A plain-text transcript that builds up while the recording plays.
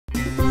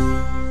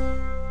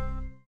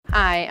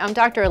Hi, I'm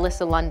Dr.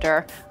 Elissa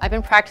Lunder. I've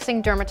been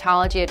practicing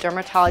dermatology at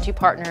Dermatology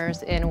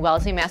Partners in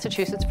Wellesley,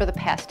 Massachusetts for the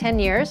past 10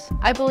 years.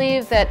 I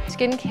believe that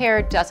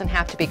skincare doesn't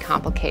have to be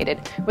complicated.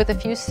 With a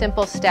few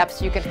simple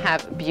steps, you can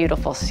have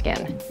beautiful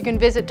skin. You can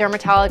visit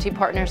Dermatology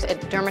Partners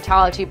at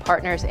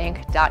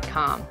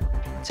dermatologypartnersinc.com.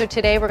 So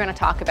today we're going to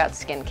talk about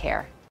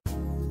skincare.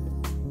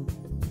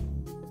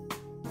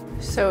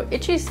 So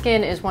itchy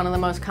skin is one of the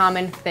most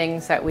common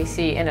things that we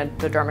see in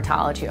the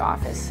dermatology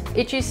office.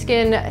 Itchy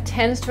skin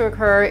tends to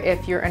occur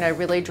if you're in a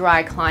really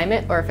dry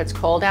climate or if it's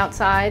cold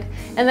outside.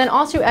 And then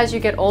also as you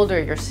get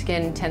older, your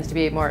skin tends to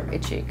be more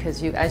itchy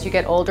because as you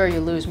get older, you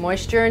lose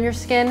moisture in your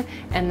skin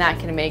and that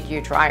can make you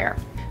drier.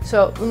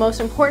 So the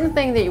most important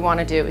thing that you want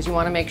to do is you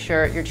want to make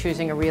sure you're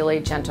choosing a really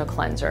gentle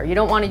cleanser. You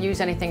don't want to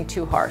use anything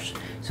too harsh.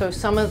 So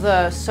some of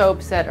the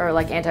soaps that are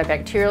like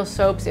antibacterial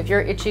soaps, if you're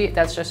itchy,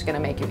 that's just going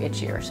to make you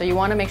itchier. So you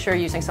want to make sure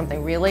you're using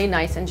something really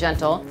nice and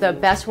gentle. The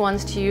best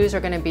ones to use are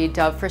going to be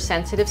Dove for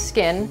sensitive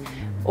skin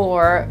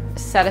or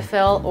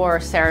Cetaphil or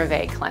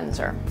Cerave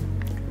cleanser.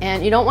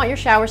 And you don't want your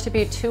showers to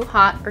be too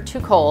hot or too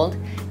cold.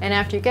 And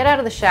after you get out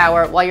of the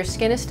shower, while your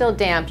skin is still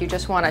damp, you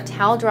just want to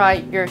towel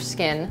dry your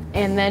skin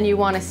and then you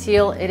want to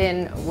seal it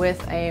in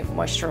with a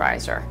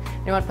moisturizer.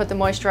 You want to put the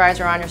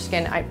moisturizer on your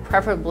skin,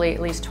 preferably at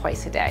least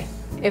twice a day.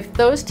 If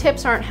those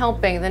tips aren't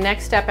helping, the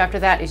next step after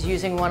that is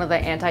using one of the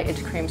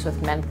anti-itch creams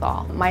with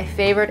menthol. My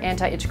favorite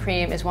anti-itch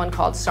cream is one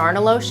called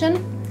Sarna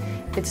lotion.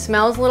 It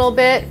smells a little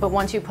bit, but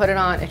once you put it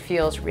on, it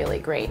feels really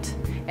great.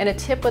 And a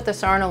tip with the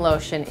Sarna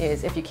lotion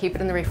is if you keep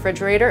it in the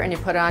refrigerator and you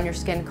put it on your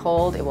skin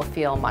cold, it will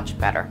feel much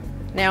better.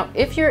 Now,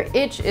 if your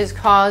itch is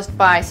caused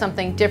by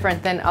something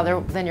different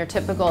than your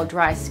typical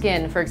dry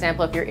skin, for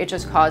example, if your itch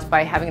is caused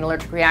by having an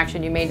allergic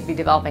reaction, you may be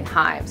developing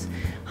hives.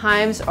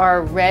 Hives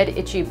are red,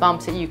 itchy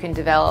bumps that you can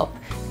develop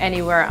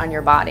anywhere on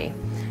your body.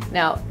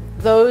 Now,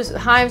 those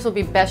hives will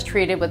be best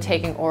treated with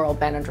taking oral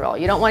benadryl.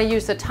 You don't want to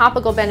use the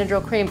topical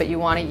benadryl cream, but you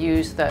want to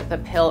use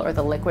the pill or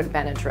the liquid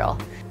benadryl.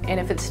 And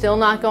if it's still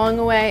not going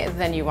away,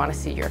 then you want to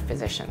see your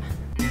physician.